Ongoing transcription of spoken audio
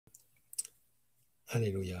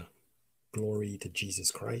Hallelujah. Glory to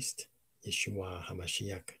Jesus Christ, Yeshua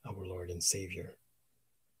HaMashiach, our Lord and Savior.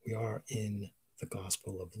 We are in the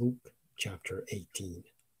Gospel of Luke, chapter 18.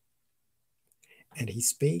 And he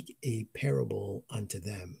spake a parable unto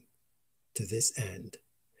them, to this end,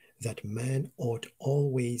 that man ought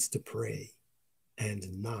always to pray,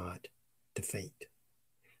 and not to faint,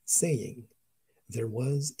 saying, There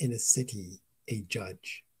was in a city a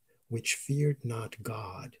judge, which feared not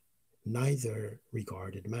God, neither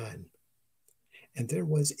regarded man. And there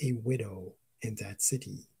was a widow in that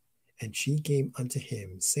city, and she came unto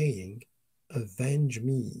him, saying, Avenge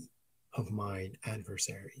me of mine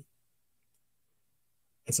adversary.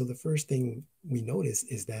 And so the first thing we notice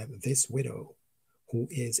is that this widow, who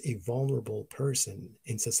is a vulnerable person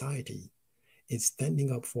in society, is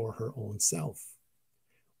standing up for her own self.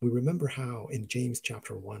 We remember how in James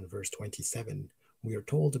chapter 1, verse 27, we are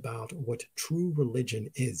told about what true religion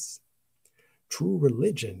is. True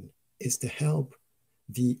religion is to help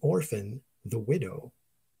the orphan, the widow,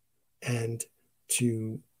 and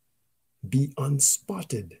to be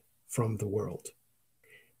unspotted from the world.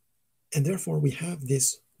 And therefore, we have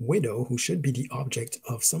this widow who should be the object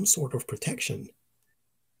of some sort of protection,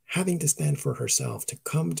 having to stand for herself, to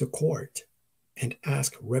come to court and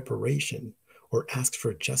ask reparation or ask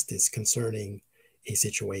for justice concerning a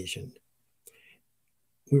situation.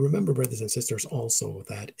 We remember, brothers and sisters, also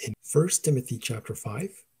that in 1 Timothy chapter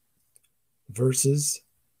 5, verses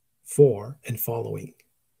 4 and following,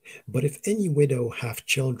 But if any widow have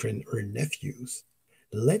children or nephews,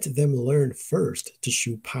 let them learn first to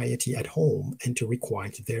shew piety at home and to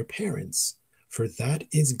requite their parents, for that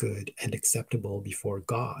is good and acceptable before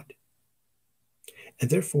God. And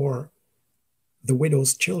therefore, the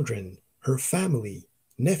widow's children, her family,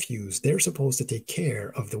 nephews, they're supposed to take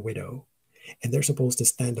care of the widow, and they're supposed to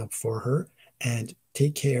stand up for her and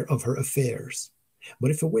take care of her affairs.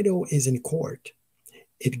 But if a widow is in court,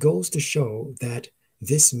 it goes to show that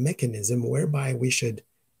this mechanism whereby we should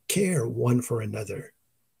care one for another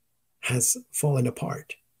has fallen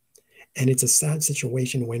apart. And it's a sad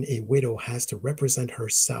situation when a widow has to represent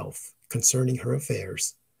herself concerning her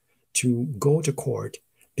affairs to go to court,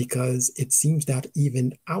 because it seems that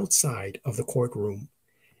even outside of the courtroom,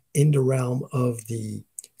 in the realm of the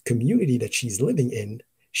community that she's living in,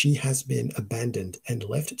 she has been abandoned and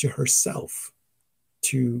left to herself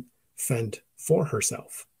to fend for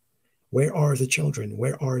herself. Where are the children?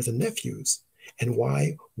 Where are the nephews? And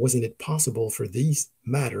why wasn't it possible for these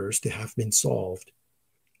matters to have been solved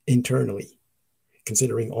internally?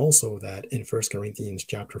 Considering also that in 1 Corinthians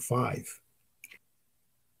chapter 5,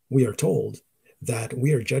 we are told that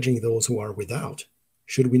we are judging those who are without.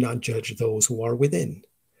 Should we not judge those who are within?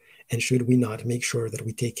 And should we not make sure that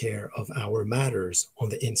we take care of our matters on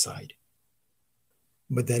the inside?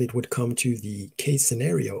 But then it would come to the case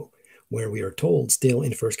scenario where we are told still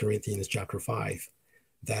in 1 Corinthians chapter 5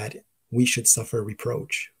 that we should suffer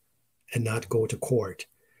reproach and not go to court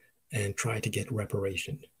and try to get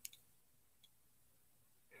reparation.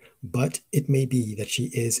 But it may be that she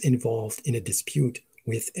is involved in a dispute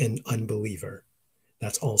with an unbeliever.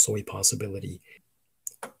 That's also a possibility,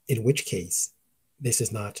 in which case this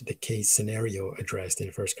is not the case scenario addressed in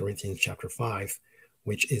 1 Corinthians chapter 5,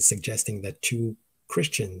 which is suggesting that two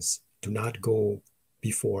Christians do not go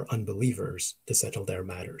before unbelievers to settle their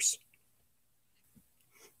matters.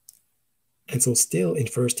 And so still in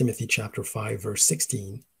 1 Timothy chapter 5, verse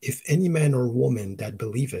 16, if any man or woman that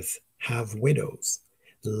believeth have widows,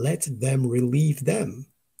 let them relieve them,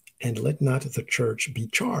 and let not the church be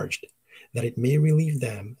charged, that it may relieve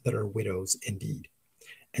them that are widows indeed.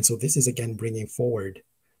 And so this is again bringing forward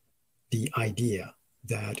the idea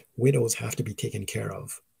that widows have to be taken care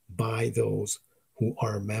of by those who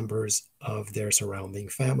are members of their surrounding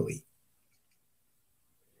family.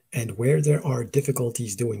 And where there are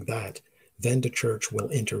difficulties doing that, then the church will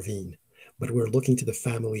intervene. But we're looking to the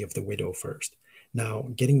family of the widow first. Now,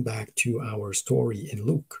 getting back to our story in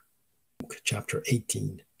Luke chapter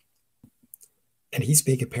 18. And he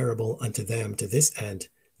spake a parable unto them to this end,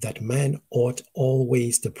 that man ought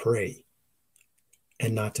always to pray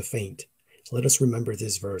and not to faint. Let us remember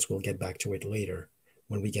this verse. We'll get back to it later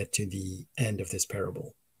when we get to the end of this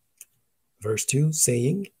parable. Verse 2,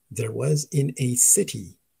 saying, There was in a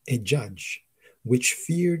city a judge, which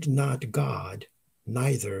feared not God,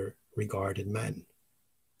 neither regarded man.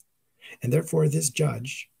 And therefore this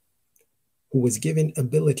judge, who was given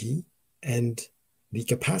ability and the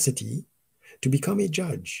capacity to become a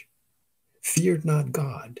judge, feared not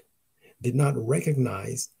God, did not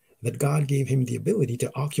recognize that God gave him the ability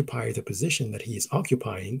to occupy the position that he is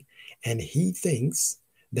occupying, and he thinks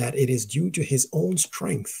that it is due to his own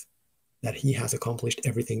strength that he has accomplished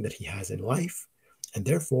everything that he has in life, and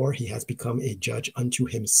therefore he has become a judge unto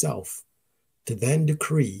himself, to then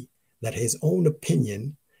decree that his own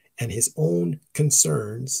opinion and his own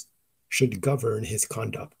concerns should govern his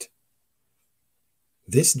conduct.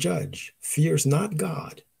 This judge fears not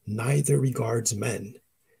God, neither regards men.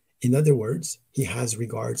 In other words, he has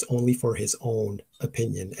regards only for his own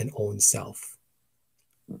opinion and own self.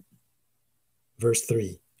 Verse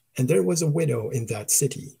 3, and there was a widow in that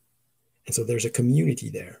city. And so there's a community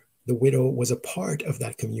there. The widow was a part of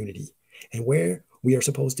that community. And where we are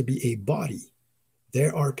supposed to be a body,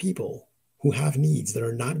 there are people who have needs that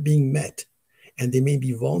are not being met, and they may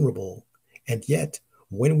be vulnerable. And yet,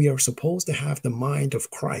 when we are supposed to have the mind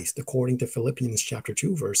of Christ, according to Philippians chapter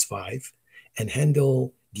 2, verse 5, and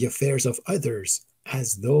handle the affairs of others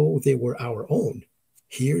as though they were our own,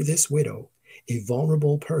 here this widow, a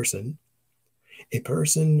vulnerable person, a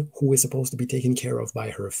person who is supposed to be taken care of by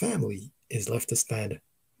her family, is left to stand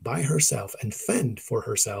by herself and fend for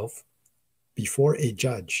herself before a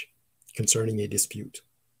judge concerning a dispute.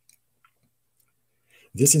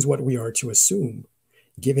 This is what we are to assume,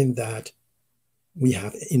 given that we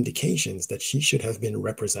have indications that she should have been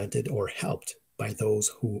represented or helped by those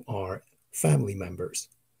who are family members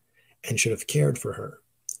and should have cared for her.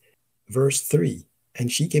 Verse 3,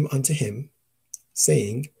 and she came unto him,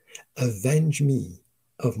 saying, avenge me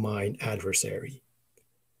of mine adversary.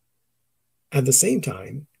 At the same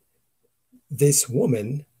time, this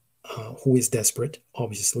woman, who is desperate,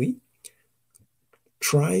 obviously,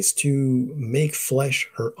 tries to make flesh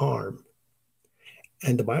her arm.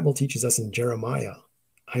 And the Bible teaches us in Jeremiah,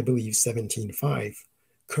 I believe 17:5,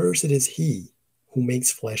 cursed is he who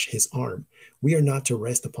makes flesh his arm. We are not to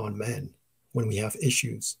rest upon men when we have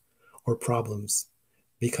issues or problems,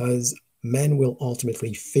 because men will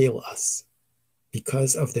ultimately fail us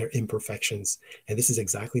because of their imperfections. And this is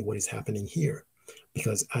exactly what is happening here,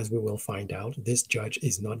 because as we will find out, this judge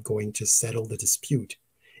is not going to settle the dispute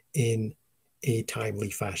in a timely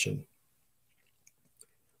fashion.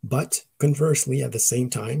 But conversely, at the same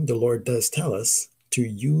time, the Lord does tell us to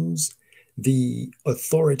use the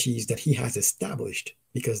authorities that he has established,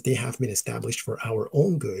 because they have been established for our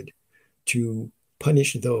own good, to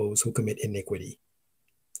punish those who commit iniquity.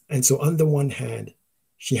 And so on the one hand,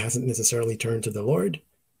 she hasn't necessarily turned to the Lord,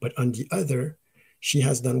 but on the other, she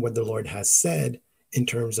has done what the Lord has said in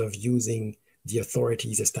terms of using the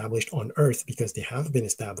authorities established on earth, because they have been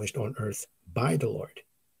established on earth by the Lord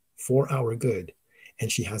for our good.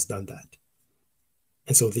 And she has done that.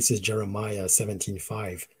 And so this is Jeremiah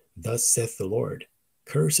 17:5. Thus saith the Lord,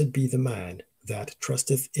 cursed be the man that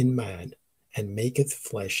trusteth in man, and maketh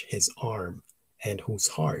flesh his arm, and whose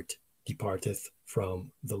heart departeth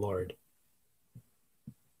from the Lord.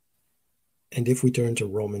 And if we turn to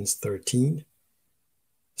Romans 13,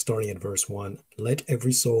 starting at verse 1, let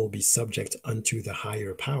every soul be subject unto the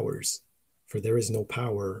higher powers, for there is no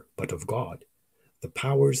power but of God. The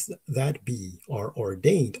powers that be are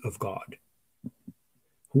ordained of God.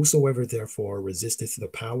 Whosoever therefore resisteth the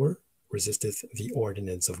power, resisteth the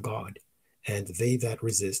ordinance of God, and they that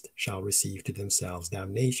resist shall receive to themselves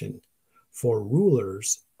damnation. For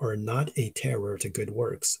rulers are not a terror to good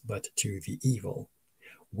works, but to the evil.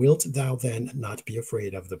 Wilt thou then not be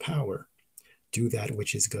afraid of the power? Do that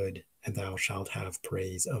which is good, and thou shalt have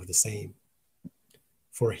praise of the same.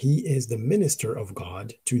 For he is the minister of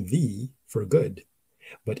God to thee for good.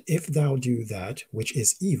 But if thou do that which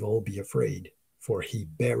is evil, be afraid, for he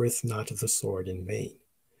beareth not the sword in vain.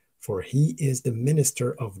 For he is the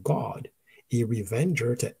minister of God, a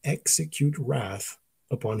revenger to execute wrath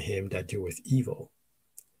upon him that doeth evil.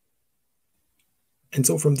 And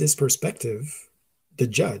so from this perspective, the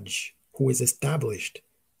judge who is established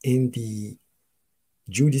in the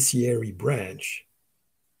judiciary branch,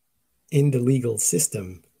 in the legal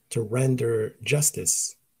system to render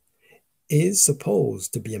justice, is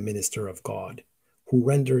supposed to be a minister of God who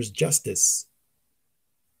renders justice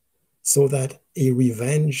so that a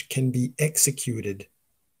revenge can be executed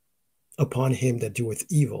upon him that doeth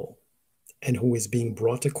evil and who is being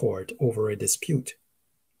brought to court over a dispute.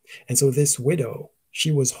 And so this widow, she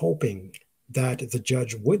was hoping that the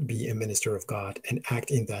judge would be a minister of God and act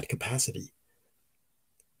in that capacity.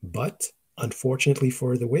 But unfortunately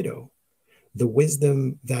for the widow, the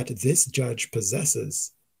wisdom that this judge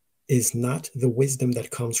possesses is not the wisdom that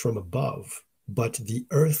comes from above, but the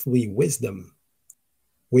earthly wisdom,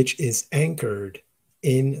 which is anchored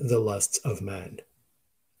in the lusts of man.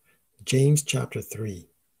 James chapter 3,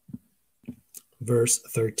 verse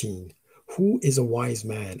 13. Who is a wise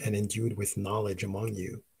man and endued with knowledge among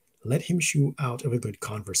you? Let him shew out of a good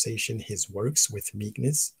conversation his works with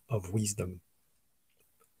meekness of wisdom.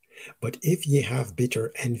 But if ye have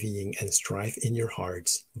bitter envying and strife in your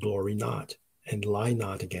hearts, glory not, and lie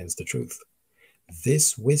not against the truth.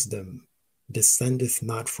 This wisdom descendeth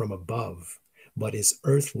not from above, but is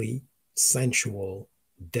earthly, sensual,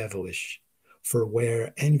 devilish. For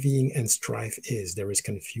where envying and strife is, there is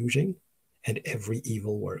confusion and every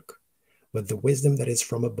evil work. But the wisdom that is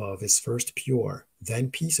from above is first pure,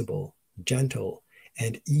 then peaceable, gentle,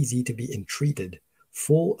 and easy to be entreated,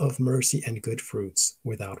 full of mercy and good fruits,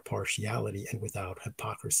 without partiality and without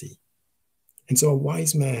hypocrisy. And so a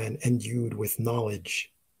wise man endued with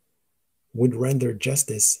knowledge would render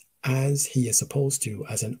justice as he is supposed to,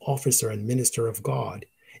 as an officer and minister of God,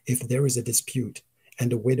 if there is a dispute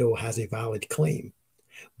and a widow has a valid claim.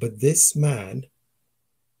 But this man,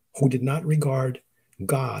 who did not regard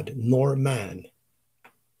God nor man,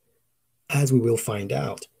 as we will find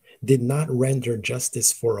out, did not render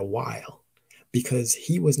justice for a while, because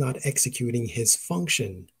he was not executing his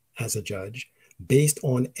function as a judge based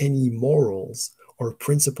on any morals or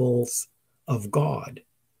principles of God,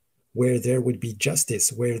 where there would be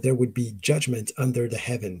justice, where there would be judgment under the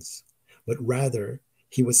heavens, but rather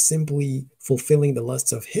he was simply fulfilling the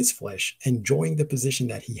lusts of his flesh, enjoying the position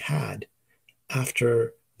that he had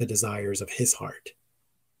after the desires of his heart.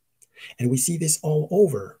 And we see this all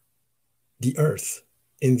over the earth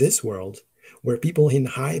in this world, where people in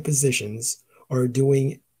high positions are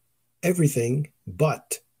doing everything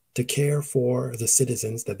but to care for the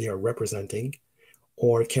citizens that they are representing,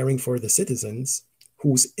 or caring for the citizens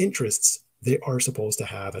whose interests they are supposed to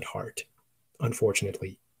have at heart,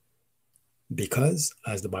 unfortunately. Because,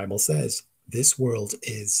 as the Bible says, this world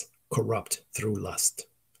is corrupt through lust.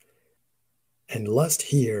 And lust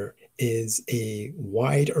here is a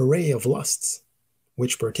wide array of lusts,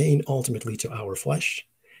 which pertain ultimately to our flesh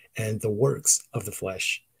and the works of the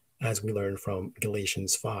flesh, as we learn from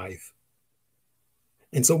Galatians 5.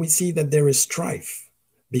 And so we see that there is strife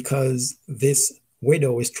because this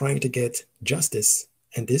widow is trying to get justice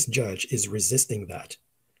and this judge is resisting that.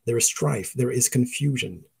 There is strife, there is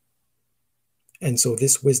confusion. And so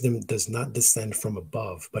this wisdom does not descend from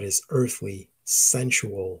above, but is earthly,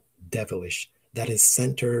 sensual, devilish, that is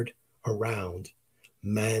centered around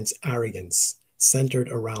man's arrogance, centered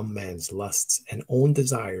around man's lusts and own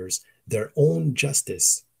desires, their own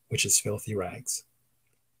justice, which is filthy rags.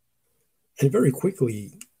 And very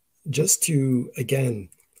quickly, just to, again,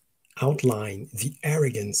 outline the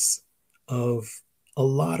arrogance of a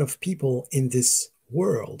lot of people in this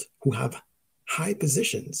world who have high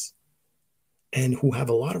positions and who have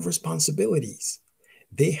a lot of responsibilities.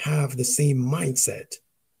 They have the same mindset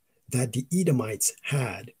that the Edomites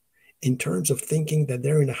had in terms of thinking that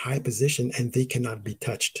they're in a high position and they cannot be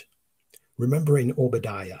touched. Remember in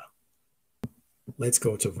Obadiah, let's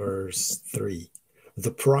go to verse 3.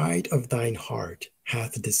 The pride of thine heart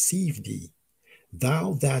hath deceived thee,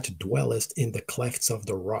 thou that dwellest in the clefts of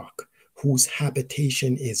the rock, whose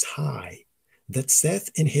habitation is high, that saith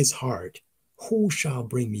in his heart, who shall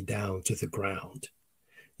bring me down to the ground?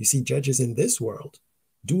 You see, judges in this world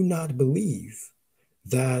do not believe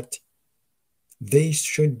that they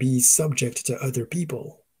should be subject to other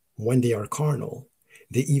people when they are carnal.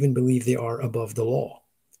 They even believe they are above the law.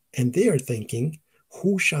 And they are thinking,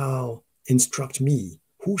 who shall instruct me?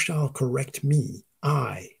 Who shall correct me?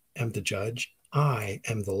 I am the judge. I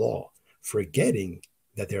am the law. Forgetting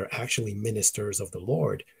that they're actually ministers of the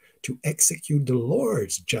Lord to execute the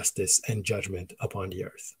Lord's justice and judgment upon the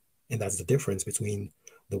earth. And that's the difference between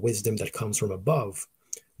the wisdom that comes from above,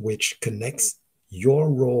 which connects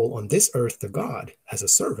your role on this earth to God as a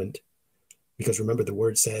servant. Because remember, the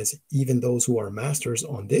word says, even those who are masters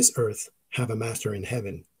on this earth have a master in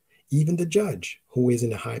heaven. Even the judge who is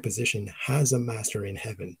in a high position has a master in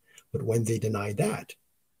heaven. But when they deny that,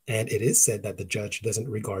 and it is said that the judge doesn't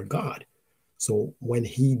regard God. So when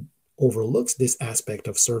he overlooks this aspect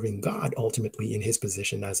of serving God ultimately in his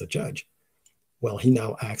position as a judge, well, he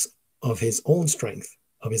now acts of his own strength,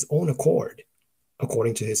 of his own accord,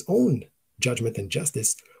 according to his own judgment and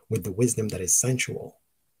justice with the wisdom that is sensual.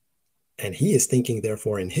 And he is thinking,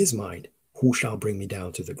 therefore, in his mind, who shall bring me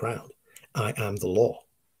down to the ground? I am the law.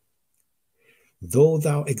 Though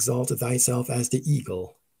thou exalt thyself as the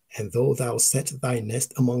eagle, and though thou set thy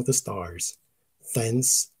nest among the stars,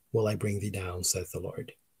 thence will I bring thee down, saith the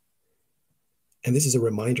Lord. And this is a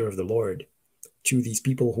reminder of the Lord to these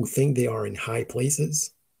people who think they are in high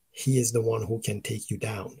places. He is the one who can take you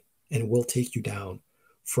down and will take you down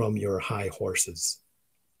from your high horses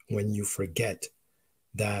when you forget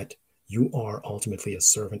that you are ultimately a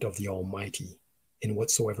servant of the Almighty in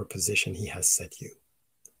whatsoever position he has set you.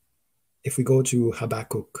 If we go to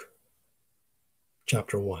Habakkuk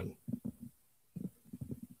chapter 1,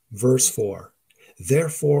 Verse 4,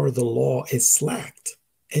 therefore the law is slacked,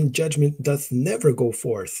 and judgment doth never go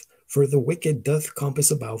forth, for the wicked doth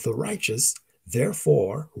compass about the righteous,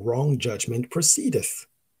 therefore wrong judgment proceedeth.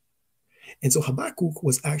 And so Habakkuk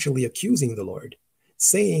was actually accusing the Lord,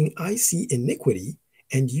 saying, I see iniquity,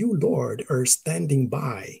 and you, Lord, are standing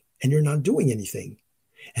by, and you're not doing anything.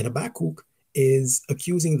 And Habakkuk is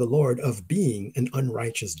accusing the Lord of being an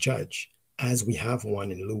unrighteous judge, as we have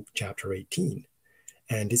one in Luke chapter 18.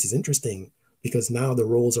 And this is interesting because now the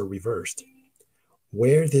roles are reversed.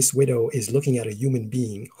 Where this widow is looking at a human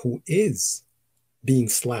being who is being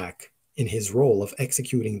slack in his role of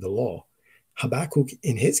executing the law, Habakkuk,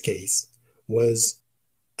 in his case, was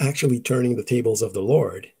actually turning the tables of the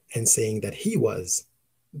Lord and saying that he was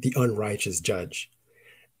the unrighteous judge.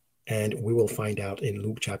 And we will find out in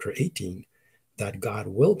Luke chapter 18 that God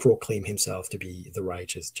will proclaim himself to be the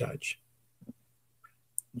righteous judge.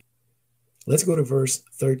 Let's go to verse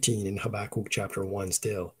 13 in Habakkuk chapter 1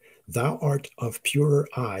 still. Thou art of purer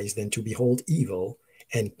eyes than to behold evil,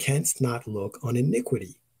 and canst not look on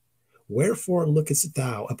iniquity. Wherefore lookest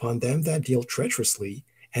thou upon them that deal treacherously,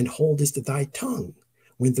 and holdest thy tongue,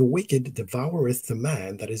 when the wicked devoureth the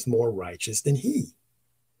man that is more righteous than he?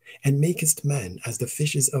 And makest men as the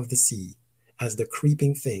fishes of the sea, as the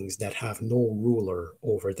creeping things that have no ruler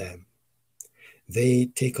over them. They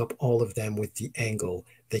take up all of them with the angle,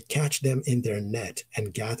 they catch them in their net,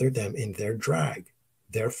 and gather them in their drag.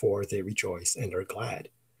 Therefore they rejoice and are glad.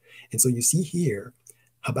 And so you see here,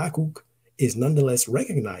 Habakkuk is nonetheless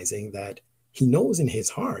recognizing that he knows in his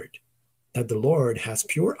heart that the Lord has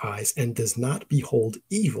pure eyes and does not behold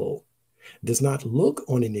evil, does not look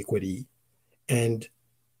on iniquity and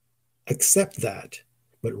accept that,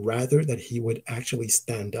 but rather that he would actually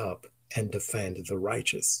stand up and defend the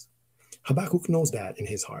righteous. Habakkuk knows that in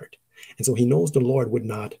his heart. And so he knows the Lord would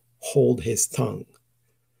not hold his tongue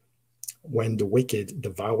when the wicked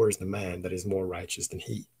devours the man that is more righteous than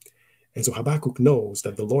he. And so Habakkuk knows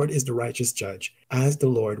that the Lord is the righteous judge, as the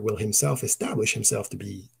Lord will himself establish himself to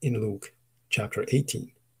be in Luke chapter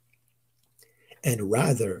 18. And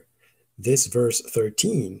rather, this verse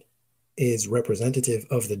 13 is representative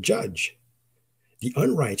of the judge, the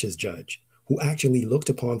unrighteous judge, who actually looked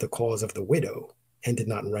upon the cause of the widow and did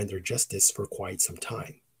not render justice for quite some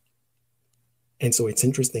time. And so it's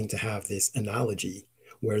interesting to have this analogy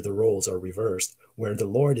where the roles are reversed, where the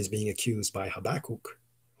Lord is being accused by Habakkuk,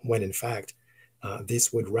 when in fact,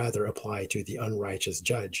 this would rather apply to the unrighteous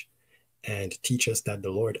judge and teach us that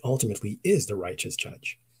the Lord ultimately is the righteous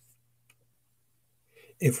judge.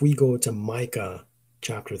 If we go to Micah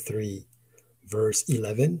chapter 3, verse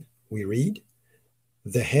 11, we read,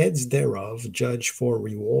 the heads thereof judge for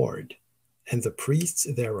reward, and the priests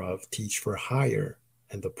thereof teach for hire,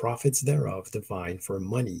 and the prophets thereof divine for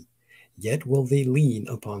money. Yet will they lean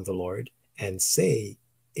upon the Lord, and say,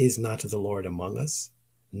 is not the Lord among us?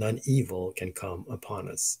 None evil can come upon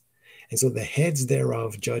us. And so the heads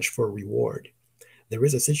thereof judge for reward. There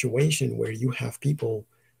is a situation where you have people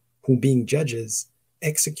who, being judges,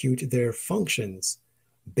 execute their functions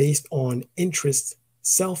based on interest,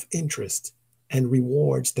 self-interest, and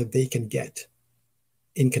rewards that they can get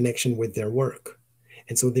in connection with their work.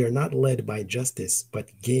 And so they are not led by justice,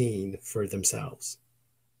 but gain for themselves.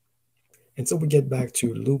 And so we get back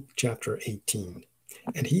to Luke chapter 18.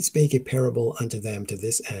 And he spake a parable unto them to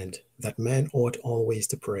this end, that man ought always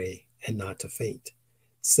to pray and not to faint,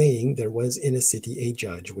 saying, there was in a city a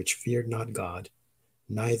judge which feared not God,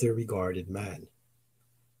 neither regarded man.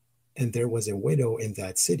 And there was a widow in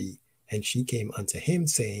that city, and she came unto him,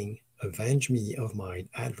 saying, avenge me of mine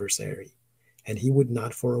adversary. And he would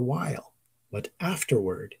not for a while, but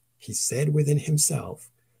afterward he said within himself,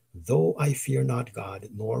 though I fear not God,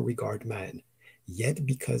 nor regard man, yet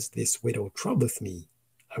because this widow troubleth me,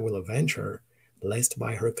 I will avenge her, lest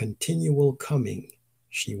by her continual coming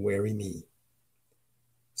she weary me.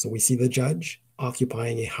 So we see the judge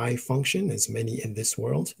occupying a high function, as many in this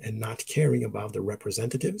world, and not caring about the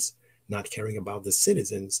representatives, not caring about the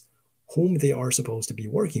citizens whom they are supposed to be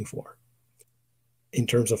working for, in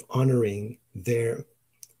terms of honoring their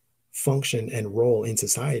function and role in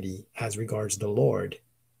society as regards the Lord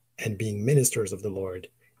and being ministers of the Lord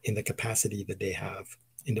in the capacity that they have,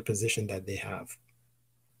 in the position that they have.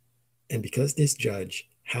 And because this judge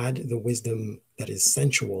had the wisdom that is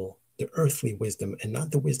sensual, the earthly wisdom, and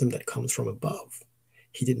not the wisdom that comes from above,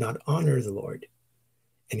 he did not honor the Lord.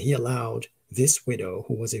 And he allowed this widow,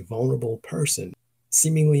 who was a vulnerable person,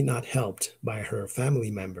 seemingly not helped by her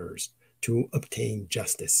family members, to obtain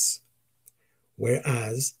justice.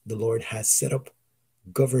 Whereas the Lord has set up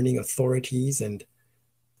governing authorities and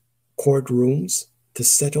courtrooms to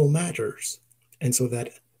settle matters, and so that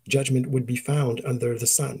judgment would be found under the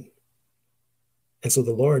sun. And so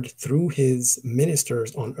the Lord, through his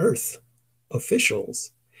ministers on earth,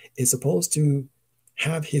 officials, is supposed to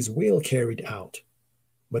have his will carried out.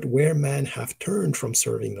 But where men have turned from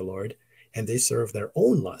serving the Lord and they serve their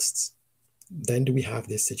own lusts, then do we have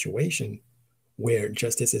this situation where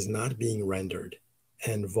justice is not being rendered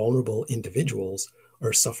and vulnerable individuals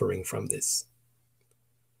are suffering from this.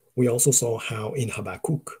 We also saw how in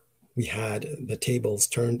Habakkuk we had the tables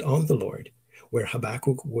turned on the Lord, where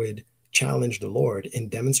Habakkuk would challenge the Lord in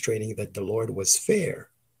demonstrating that the Lord was fair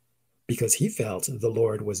because he felt the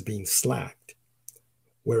Lord was being slacked.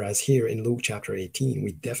 Whereas here in Luke chapter 18,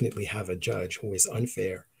 we definitely have a judge who is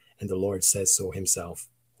unfair, and the Lord says so himself.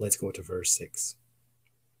 Let's go to verse 6.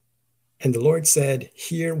 And the Lord said,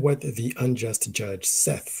 hear what the unjust judge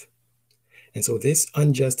saith. And so this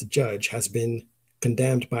unjust judge has been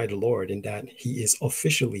condemned by the Lord in that he is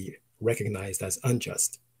officially recognized as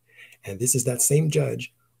unjust. And this is that same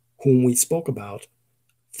judge whom we spoke about,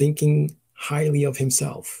 thinking highly of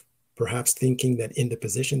himself, perhaps thinking that in the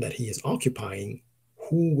position that he is occupying,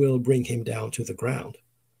 who will bring him down to the ground?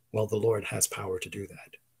 Well, the Lord has power to do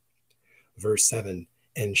that. Verse 7,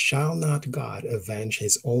 and shall not God avenge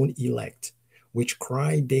his own elect, which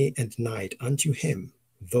cry day and night unto him,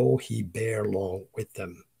 though he bear long with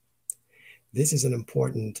them? This is an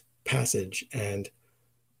important passage, and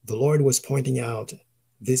the Lord was pointing out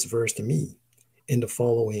this verse to me in the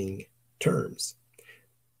following terms.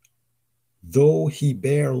 Though he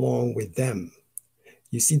bear long with them.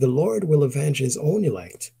 You see, the Lord will avenge his own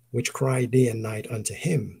elect, which cry day and night unto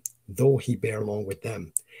him, though he bear long with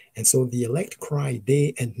them. And so the elect cry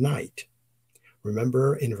day and night.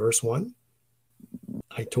 Remember in verse 1,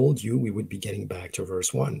 I told you we would be getting back to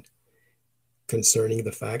verse 1 concerning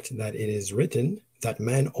the fact that it is written that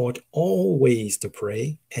man ought always to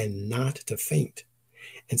pray and not to faint.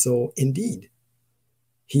 And so indeed,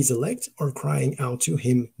 his elect are crying out to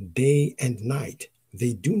him day and night.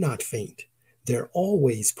 They do not faint. They're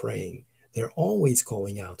always praying. They're always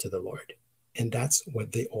calling out to the Lord. And that's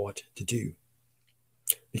what they ought to do.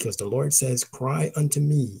 Because the Lord says, cry unto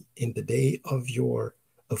me in the day of your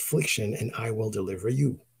affliction, and I will deliver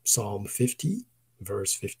you. Psalm 50,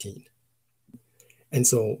 verse 15. And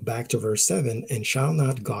so back to verse 7, and shall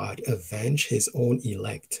not God avenge his own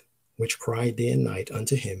elect, which cry day and night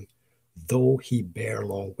unto him, though he bear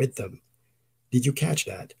long with them? Did you catch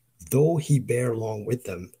that? Though he bear long with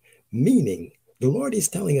them, meaning the Lord is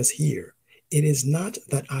telling us here, it is not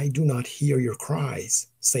that I do not hear your cries,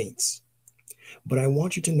 saints, but I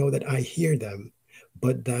want you to know that I hear them,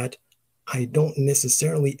 but that I don't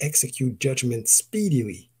necessarily execute judgment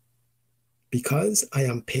speedily, because I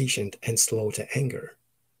am patient and slow to anger.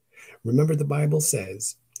 Remember, the Bible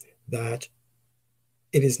says that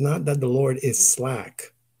it is not that the Lord is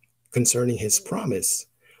slack concerning his promise,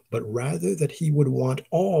 but rather that he would want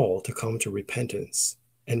all to come to repentance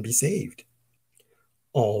and be saved.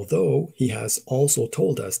 Although he has also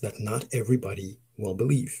told us that not everybody will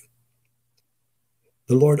believe.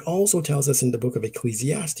 The Lord also tells us in the book of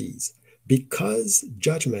Ecclesiastes, because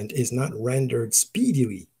judgment is not rendered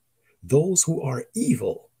speedily, those who are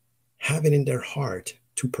evil have it in their heart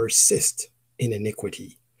to persist in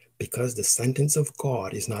iniquity, because the sentence of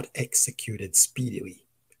God is not executed speedily.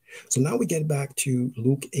 So now we get back to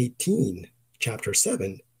Luke 18, chapter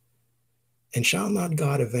 7. And shall not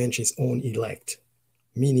God avenge his own elect?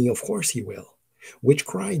 Meaning, of course he will, which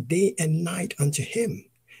cry day and night unto him.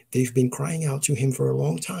 They've been crying out to him for a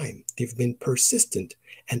long time. They've been persistent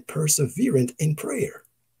and perseverant in prayer,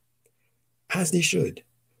 as they should,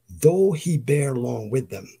 though he bear long with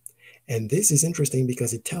them. And this is interesting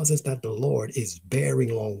because it tells us that the Lord is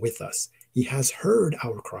bearing long with us. He has heard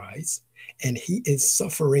our cries, and he is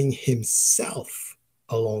suffering himself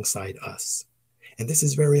alongside us. And this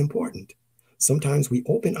is very important. Sometimes we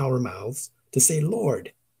open our mouths to say,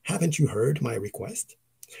 Lord, haven't you heard my request?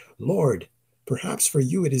 Lord, perhaps for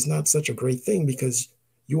you it is not such a great thing because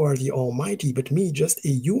you are the Almighty, but me, just a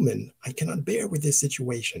human, I cannot bear with this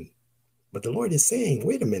situation. But the Lord is saying,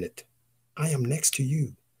 wait a minute, I am next to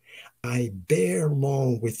you. I bear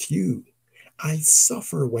long with you. I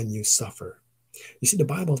suffer when you suffer. You see, the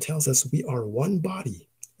Bible tells us we are one body.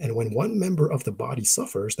 And when one member of the body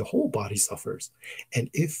suffers, the whole body suffers. And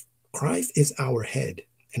if Christ is our head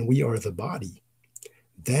and we are the body,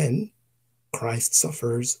 then Christ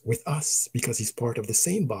suffers with us because he's part of the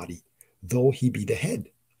same body, though he be the head.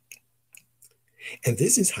 And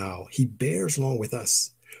this is how he bears long with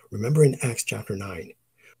us. Remember in Acts chapter 9,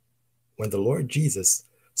 when the Lord Jesus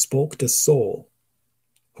spoke to Saul,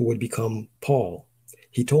 who would become Paul,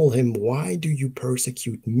 he told him, why do you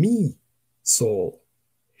persecute me, Saul?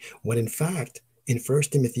 When in fact, in 1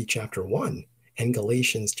 Timothy chapter 1 and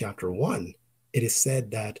Galatians chapter 1, it is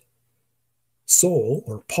said that Saul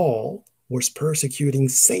or Paul was persecuting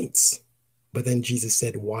saints. But then Jesus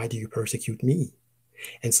said, "Why do you persecute me?"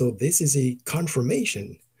 And so this is a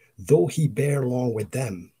confirmation, though he bare along with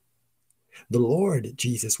them, the Lord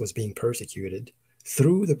Jesus was being persecuted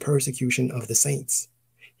through the persecution of the saints.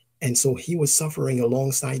 And so he was suffering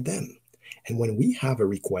alongside them. And when we have a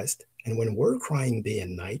request, and when we're crying day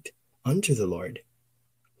and night unto the Lord,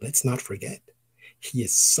 let's not forget, he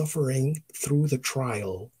is suffering through the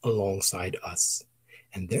trial alongside us.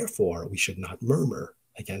 And therefore, we should not murmur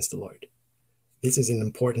against the Lord. This is an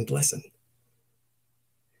important lesson.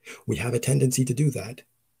 We have a tendency to do that.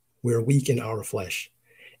 We're weak in our flesh,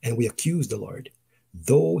 and we accuse the Lord.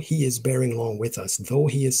 Though he is bearing along with us, though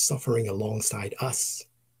he is suffering alongside us,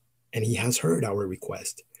 and he has heard our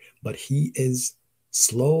request, but he is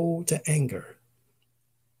slow to anger,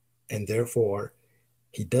 and therefore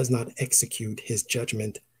he does not execute his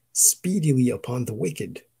judgment speedily upon the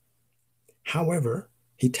wicked. However,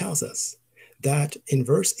 he tells us that in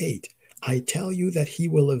verse 8, "I tell you that he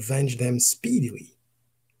will avenge them speedily."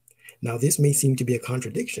 Now, this may seem to be a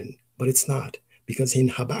contradiction, but it's not, because in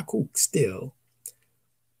Habakkuk still,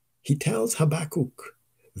 he tells Habakkuk,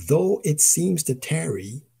 though it seems to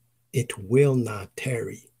tarry, it will not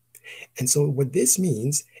tarry. And so what this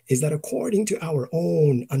means is that according to our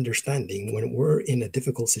own understanding, when we're in a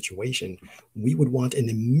difficult situation, we would want an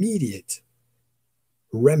immediate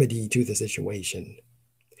remedy to the situation.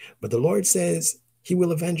 But the Lord says he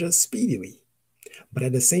will avenge us speedily. But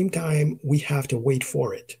at the same time, we have to wait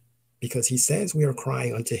for it, because he says we are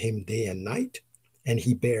crying unto him day and night, and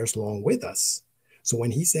he bears along with us. So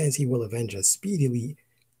when he says he will avenge us speedily,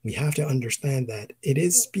 we have to understand that it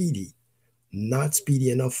is speedy, not speedy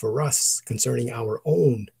enough for us concerning our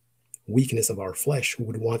own weakness of our flesh, who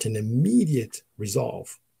would want an immediate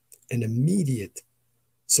resolve, an immediate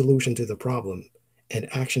solution to the problem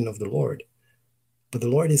and action of the Lord. But the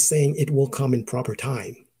Lord is saying it will come in proper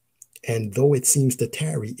time. And though it seems to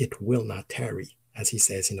tarry, it will not tarry, as he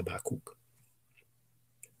says in Habakkuk.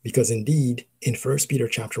 Because indeed, in 1 Peter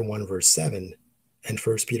chapter 1, verse 7, and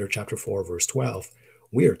 1 Peter chapter 4, verse 12,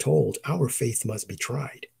 we are told our faith must be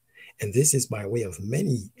tried. And this is by way of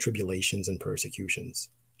many tribulations and persecutions.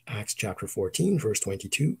 Acts chapter 14, verse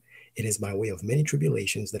 22, it is by way of many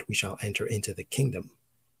tribulations that we shall enter into the kingdom.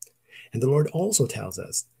 And the Lord also tells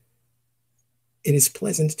us, it is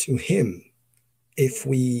pleasant to him if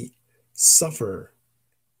we suffer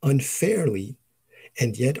unfairly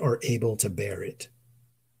and yet are able to bear it.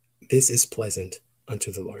 This is pleasant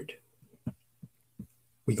unto the Lord.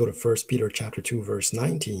 We go to 1 Peter chapter 2, verse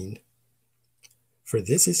 19. For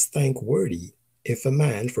this is thankworthy, if a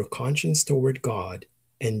man for conscience toward God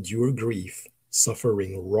endure grief,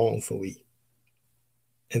 suffering wrongfully.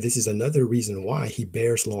 And this is another reason why he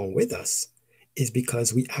bears along with us, is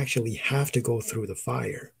because we actually have to go through the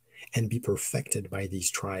fire and be perfected by these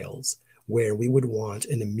trials, where we would want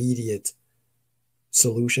an immediate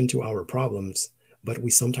solution to our problems, but we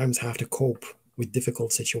sometimes have to cope with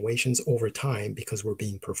difficult situations over time because we're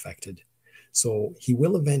being perfected. So he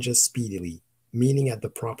will avenge us speedily, meaning at the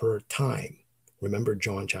proper time. Remember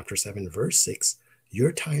John chapter 7, verse 6,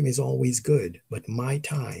 your time is always good, but my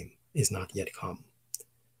time is not yet come.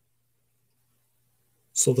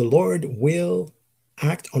 So the Lord will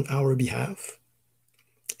act on our behalf,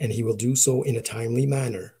 and he will do so in a timely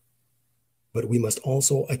manner. But we must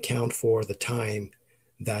also account for the time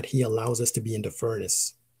that he allows us to be in the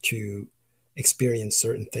furnace to experience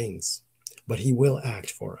certain things. But he will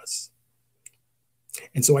act for us.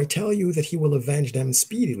 And so I tell you that he will avenge them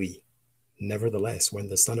speedily. Nevertheless, when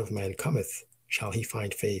the Son of Man cometh, shall he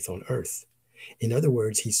find faith on earth? In other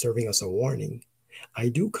words, he's serving us a warning. I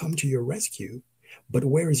do come to your rescue, but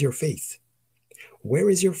where is your faith? Where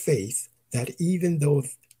is your faith that even though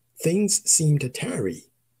things seem to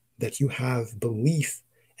tarry, that you have belief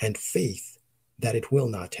and faith that it will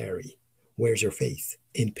not tarry? Where's your faith?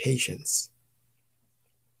 In patience.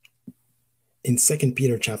 In 2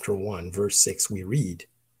 Peter chapter 1, verse 6, we read,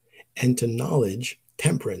 and to knowledge,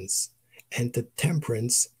 temperance, and to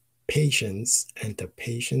temperance, patience, and to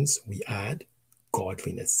patience we add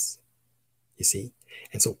godliness. You see?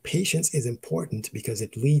 And so patience is important because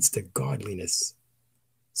it leads to godliness.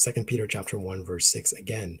 2 Peter chapter 1, verse 6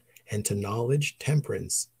 again, and to knowledge,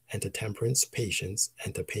 temperance, and to temperance, patience,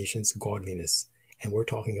 and to patience, godliness. And we're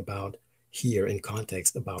talking about here in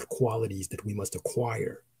context about qualities that we must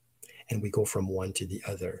acquire. And we go from one to the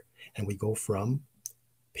other. And we go from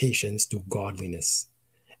patience to godliness.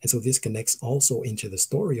 And so this connects also into the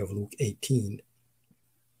story of Luke 18,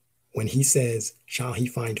 When he says, shall he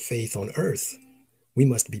find faith on earth? We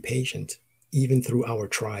must be patient, even through our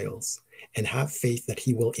trials, and have faith that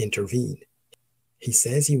he will intervene. He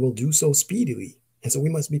says he will do so speedily, and so we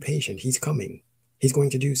must be patient. He's coming. He's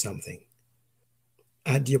going to do something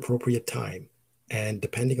at the appropriate time. And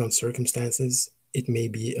depending on circumstances, it may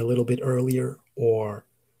be a little bit earlier or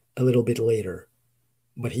a little bit later,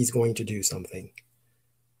 but he's going to do something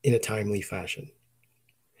in a timely fashion.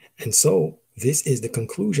 And so this is the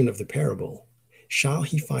conclusion of the parable. Shall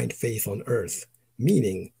he find faith on earth?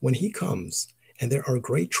 Meaning, when he comes and there are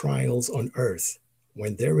great trials on earth,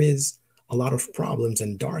 when there is a lot of problems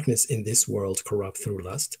and darkness in this world corrupt through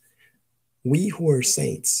lust, we who are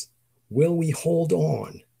saints, will we hold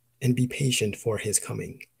on and be patient for his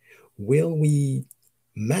coming? Will we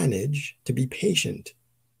manage to be patient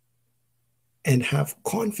and have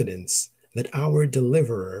confidence that our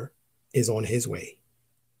deliverer is on his way?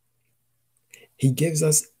 He gives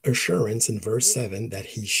us assurance in verse 7 that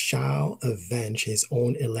he shall avenge his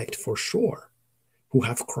own elect for sure, who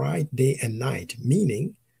have cried day and night,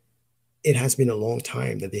 meaning it has been a long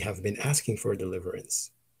time that they have been asking for deliverance.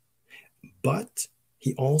 But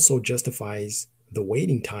he also justifies the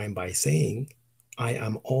waiting time by saying, I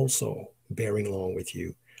am also bearing along with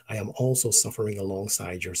you. I am also suffering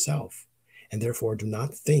alongside yourself. And therefore, do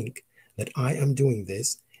not think that I am doing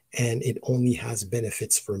this and it only has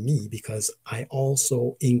benefits for me, because I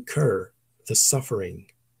also incur the suffering,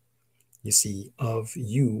 you see, of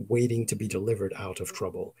you waiting to be delivered out of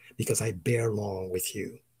trouble, because I bear along with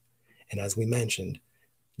you. And as we mentioned,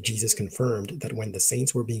 Jesus confirmed that when the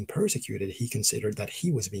saints were being persecuted, he considered that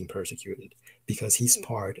he was being persecuted because he's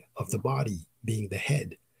part of the body, being the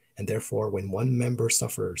head. And therefore, when one member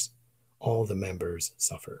suffers, all the members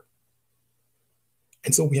suffer.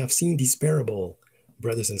 And so we have seen this parable,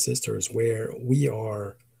 brothers and sisters, where we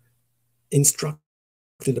are instructed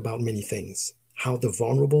about many things, how the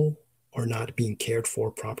vulnerable are not being cared for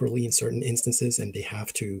properly in certain instances and they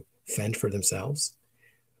have to fend for themselves.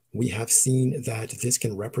 We have seen that this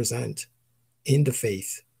can represent in the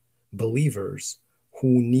faith believers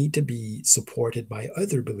who need to be supported by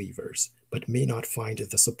other believers, but may not find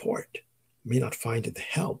the support, may not find the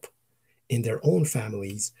help in their own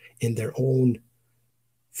families, in their own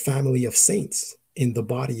family of saints, in the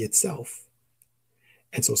body itself.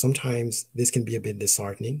 And so sometimes this can be a bit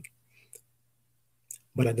disheartening,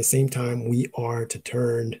 but at the same time, we are to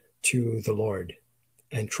turn to the Lord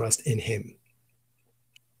and trust in him.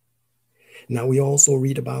 Now, we also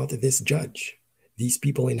read about this judge, these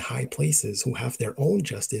people in high places who have their own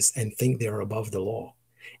justice and think they are above the law,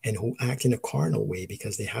 and who act in a carnal way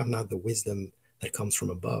because they have not the wisdom that comes from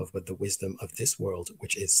above, but the wisdom of this world,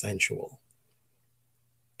 which is sensual.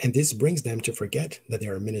 And this brings them to forget that they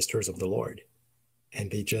are ministers of the Lord, and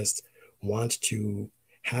they just want to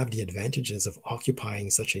have the advantages of occupying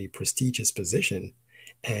such a prestigious position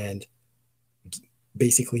and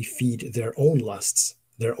basically feed their own lusts,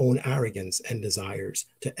 their own arrogance and desires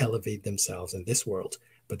to elevate themselves in this world.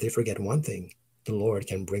 But they forget one thing: the Lord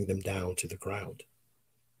can bring them down to the ground.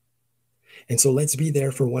 And so let's be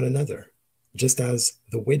there for one another, just as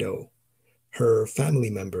the widow, her family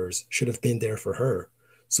members should have been there for her,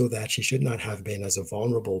 so that she should not have been as a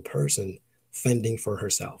vulnerable person fending for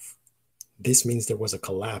herself. This means there was a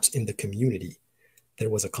collapse in the community. There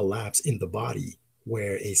was a collapse in the body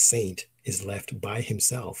where a saint is left by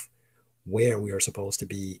himself, where we are supposed to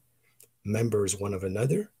be members one of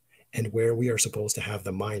another, and where we are supposed to have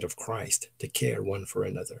the mind of Christ to care one for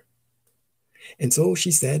another. And so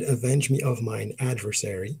she said, avenge me of mine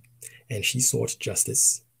adversary, and she sought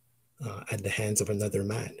justice at the hands of another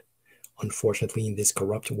man. Unfortunately, in this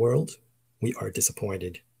corrupt world, we are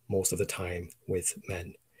disappointed most of the time with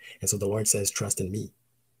men. And so the Lord says, trust in me.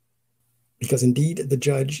 Because indeed, the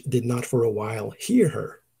judge did not for a while hear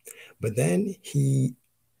her, but then he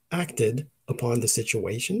acted upon the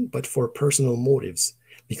situation, but for personal motives,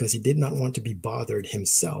 because he did not want to be bothered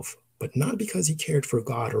himself, but not because he cared for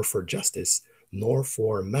God or for justice, nor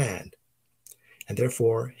for man. And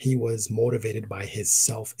therefore, he was motivated by his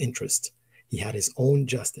self-interest. He had his own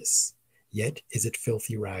justice, yet is it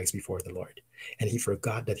filthy rags before the Lord. And he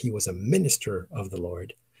forgot that he was a minister of the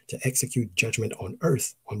Lord to execute judgment on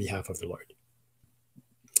earth on behalf of the Lord.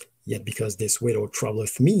 Yet because this widow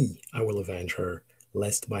troubleth me, I will avenge her,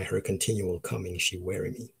 lest by her continual coming she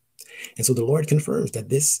weary me. And so the Lord confirms that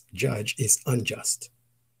this judge is unjust.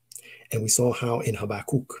 And we saw how in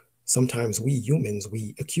Habakkuk, sometimes we humans,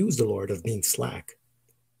 we accuse the Lord of being slack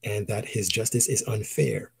and that his justice is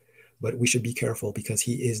unfair. But we should be careful because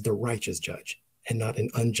he is the righteous judge and not an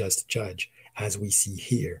unjust judge, as we see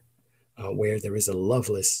here, where there is a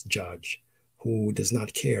loveless judge who does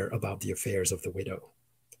not care about the affairs of the widow,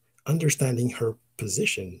 understanding her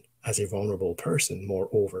position as a vulnerable person,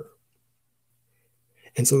 moreover.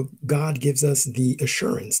 And so God gives us the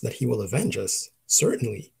assurance that he will avenge us,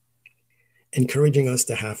 certainly, encouraging us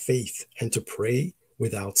to have faith and to pray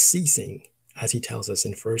without ceasing, as he tells us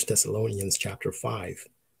in 1 Thessalonians chapter 5.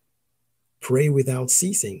 Pray without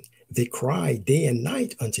ceasing. They cry day and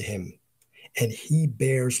night unto him, and he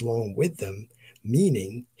bears long with them,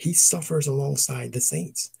 meaning he suffers alongside the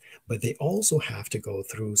saints. But they also have to go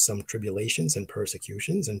through some tribulations and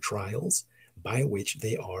persecutions and trials by which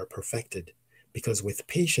they are perfected. Because with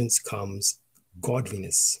patience comes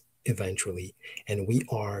godliness eventually, and we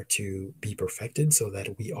are to be perfected so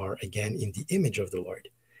that we are again in the image of the Lord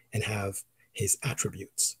and have his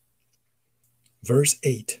attributes. Verse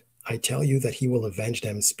 8, I tell you that he will avenge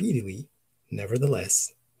them speedily.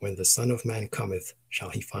 Nevertheless, when the Son of Man cometh, shall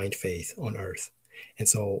he find faith on earth? And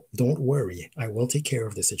so don't worry. I will take care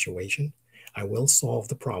of the situation. I will solve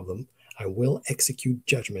the problem. I will execute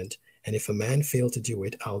judgment. And if a man fail to do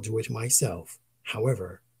it, I'll do it myself.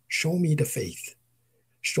 However, show me the faith.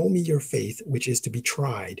 Show me your faith, which is to be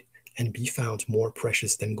tried and be found more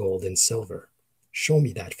precious than gold and silver. Show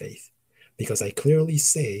me that faith, because I clearly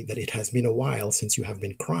say that it has been a while since you have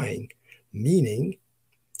been crying, meaning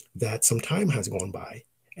that some time has gone by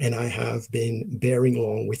and I have been bearing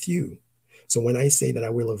along with you. So when I say that I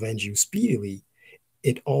will avenge you speedily,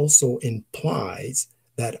 it also implies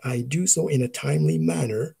that I do so in a timely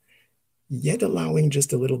manner, yet allowing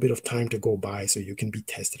just a little bit of time to go by so you can be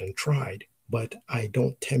tested and tried. But I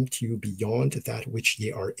don't tempt you beyond that which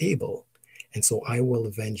ye are able. And so I will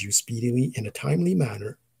avenge you speedily in a timely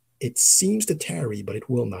manner. It seems to tarry, but it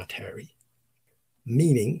will not tarry.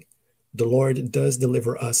 Meaning, the Lord does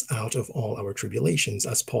deliver us out of all our tribulations.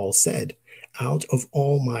 As Paul said, out of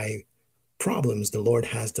all my problems, the Lord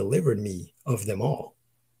has delivered me of them all.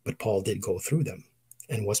 But Paul did go through them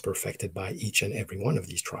and was perfected by each and every one of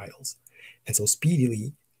these trials. And so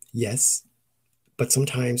speedily, yes, but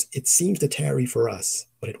sometimes it seems to tarry for us,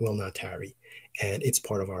 but it will not tarry. And it's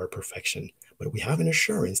part of our perfection. But we have an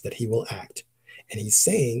assurance that he will act. And he's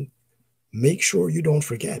saying, make sure you don't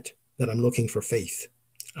forget that I'm looking for faith.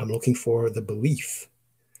 I'm looking for the belief,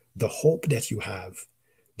 the hope that you have,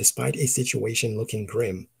 despite a situation looking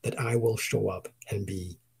grim, that I will show up and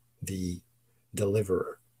be the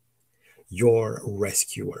deliverer, your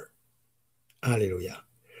rescuer. Allelu-YAH.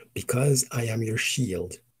 Because I am your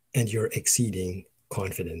shield and your exceeding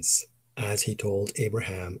confidence, as he told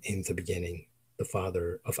Abraham in the beginning, the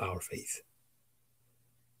father of our faith.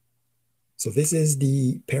 So this is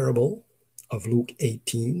the parable of Luke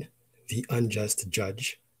 18, the unjust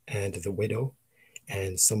judge and the widow,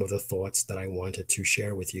 and some of the thoughts that I wanted to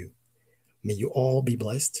share with you. May you all be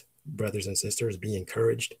blessed, brothers and sisters, be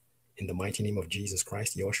encouraged in the mighty name of Jesus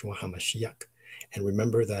Christ, YEHOSHUA HaMashiach. And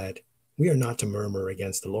remember that we are not to murmur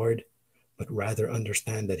against the Lord, but rather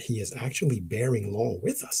understand that he is actually bearing along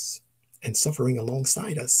with us and suffering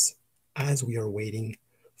alongside us as we are waiting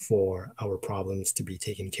for our problems to be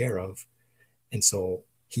taken care of. And so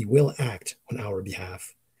he will act on our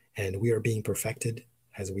behalf, and we are being perfected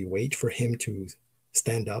as we wait for him to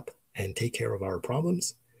stand up and take care of our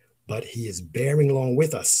problems. But he is bearing along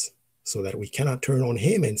with us so that we cannot turn on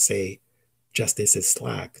him and say, justice is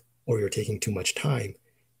slack, or you're taking too much time.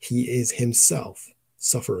 He is himself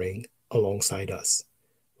suffering alongside us.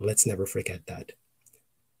 Let's never forget that.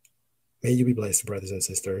 May you be blessed, brothers and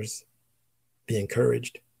sisters. Be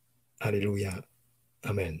encouraged. Allelu-YAH.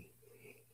 Amen.